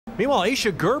Meanwhile,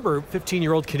 Aisha Gerber,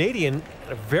 15-year-old Canadian,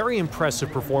 a very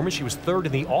impressive performance. She was third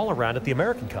in the all-around at the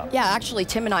American Cup. Yeah, actually,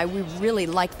 Tim and I, we really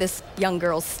like this young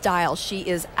girl's style. She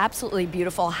is absolutely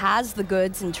beautiful, has the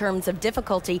goods in terms of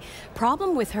difficulty.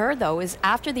 Problem with her, though, is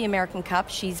after the American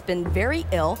Cup, she's been very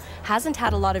ill, hasn't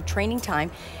had a lot of training time,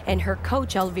 and her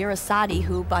coach, Elvira Sadi,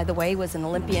 who, by the way, was an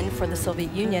Olympian for the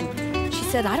Soviet Union, she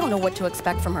said, I don't know what to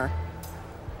expect from her.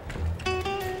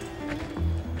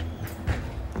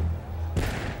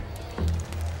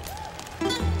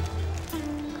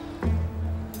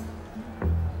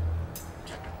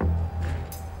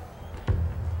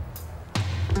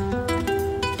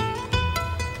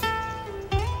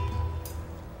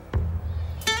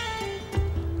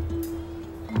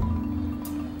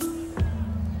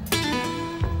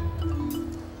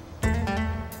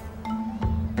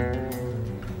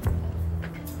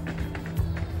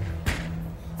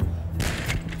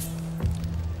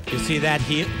 You see that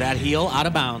heel out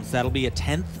of bounds. That'll be a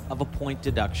 1/10 of a point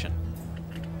deduction.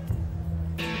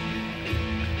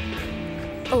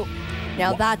 Oh,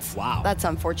 now Wow. that's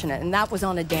unfortunate. And that was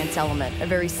on a dance element, a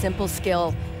very simple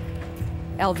skill.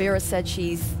 Elvira said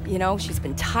she's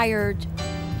been tired,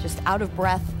 just out of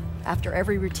breath after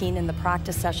every routine in the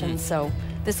practice session. So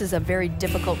this is a very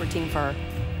difficult routine for her.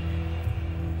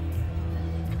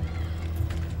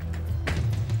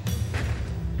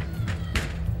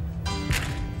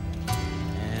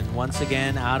 Once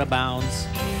again, out of bounds.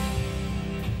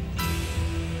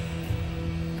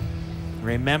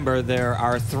 Remember, there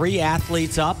are 3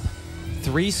 athletes up,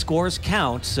 3 scores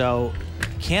count, so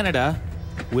Canada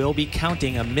will be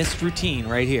counting a missed routine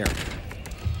right here.